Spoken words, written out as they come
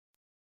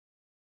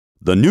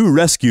The new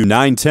Rescue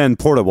 910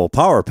 Portable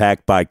Power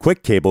Pack by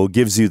Quick Cable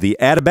gives you the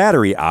Add a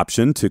Battery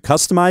option to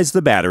customize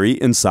the battery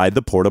inside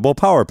the portable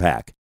power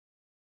pack.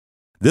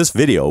 This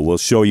video will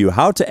show you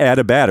how to add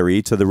a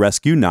battery to the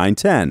Rescue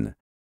 910.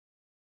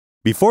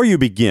 Before you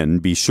begin,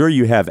 be sure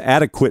you have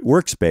adequate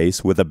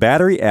workspace with a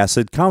battery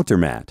acid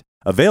countermat,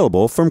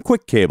 available from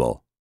Quick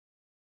Cable.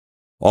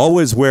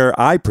 Always wear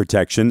eye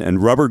protection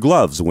and rubber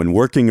gloves when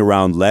working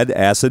around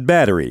lead-acid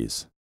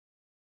batteries.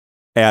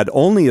 Add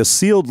only a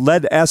sealed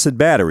lead-acid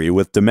battery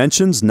with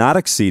dimensions not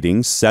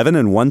exceeding 7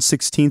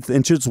 1/16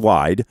 inches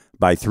wide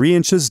by 3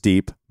 inches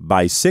deep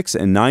by 6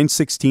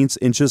 9/16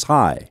 inches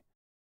high.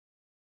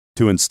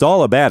 To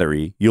install a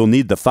battery, you'll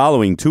need the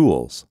following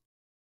tools: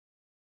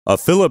 a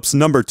Phillips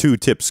No. 2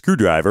 tip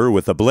screwdriver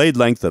with a blade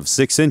length of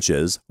 6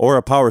 inches or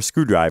a power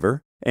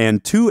screwdriver,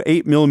 and 2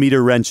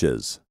 8mm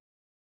wrenches.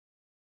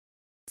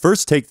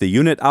 First, take the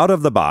unit out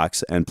of the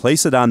box and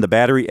place it on the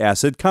battery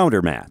acid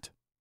countermat.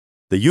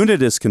 The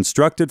unit is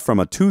constructed from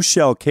a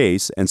 2-shell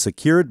case and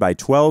secured by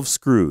 12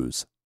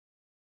 screws.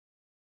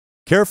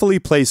 Carefully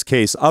place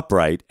case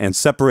upright and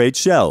separate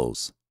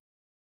shells.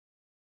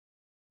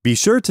 Be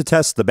sure to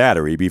test the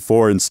battery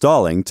before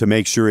installing to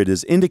make sure it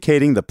is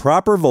indicating the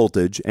proper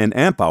voltage and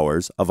amp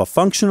hours of a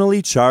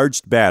functionally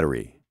charged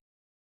battery.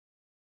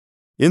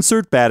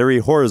 Insert battery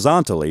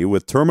horizontally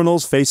with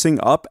terminals facing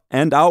up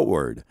and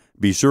outward.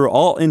 Be sure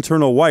all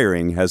internal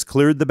wiring has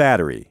cleared the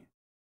battery.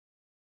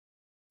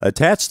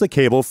 Attach the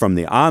cable from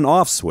the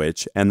on-off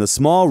switch and the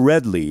small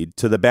red lead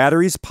to the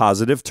battery's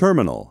positive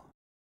terminal.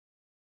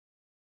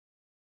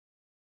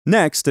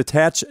 Next,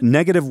 attach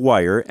negative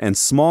wire and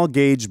small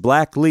gauge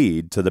black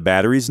lead to the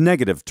battery's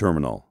negative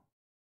terminal.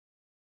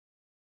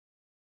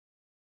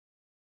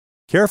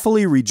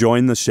 Carefully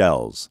rejoin the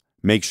shells.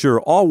 Make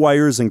sure all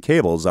wires and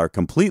cables are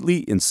completely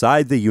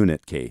inside the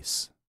unit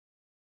case.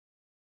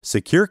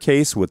 Secure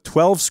case with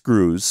 12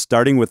 screws,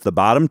 starting with the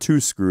bottom 2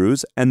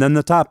 screws and then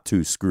the top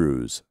 2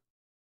 screws.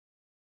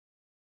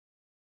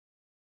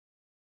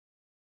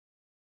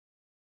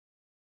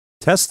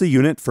 Test the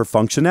unit for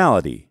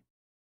functionality.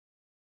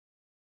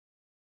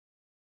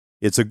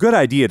 It's a good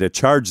idea to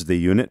charge the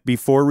unit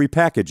before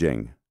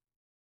repackaging.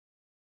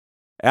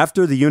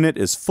 After the unit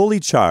is fully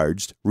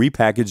charged,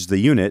 repackage the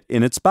unit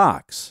in its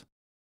box.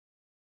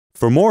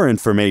 For more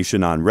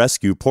information on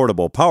Rescue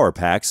Portable Power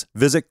Packs,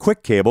 visit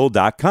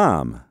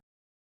quickcable.com.